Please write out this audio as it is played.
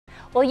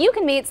Well, you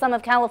can meet some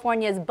of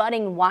California's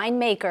budding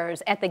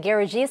winemakers at the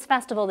Garagiste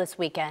Festival this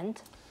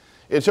weekend.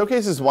 It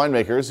showcases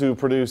winemakers who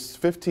produce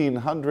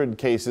 1,500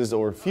 cases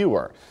or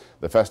fewer.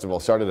 The festival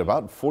started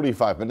about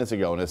 45 minutes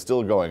ago and is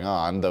still going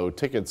on, though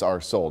tickets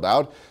are sold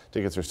out.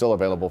 Tickets are still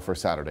available for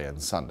Saturday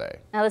and Sunday.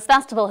 Now, this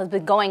festival has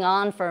been going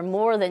on for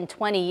more than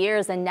 20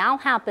 years and now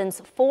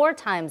happens 4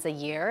 times a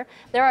year.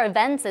 There are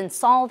events in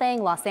Solvang,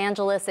 Los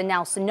Angeles, and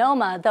now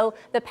Sonoma, though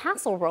the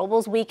Paso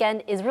Robles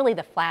weekend is really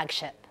the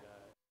flagship.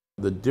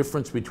 The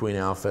difference between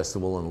our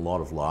festival and a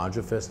lot of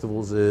larger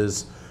festivals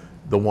is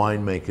the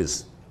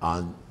winemakers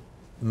are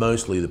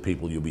mostly the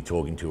people you'll be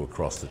talking to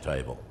across the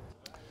table.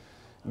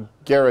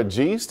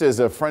 Garagiste is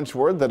a French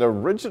word that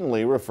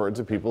originally referred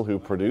to people who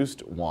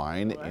produced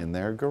wine in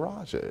their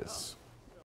garages.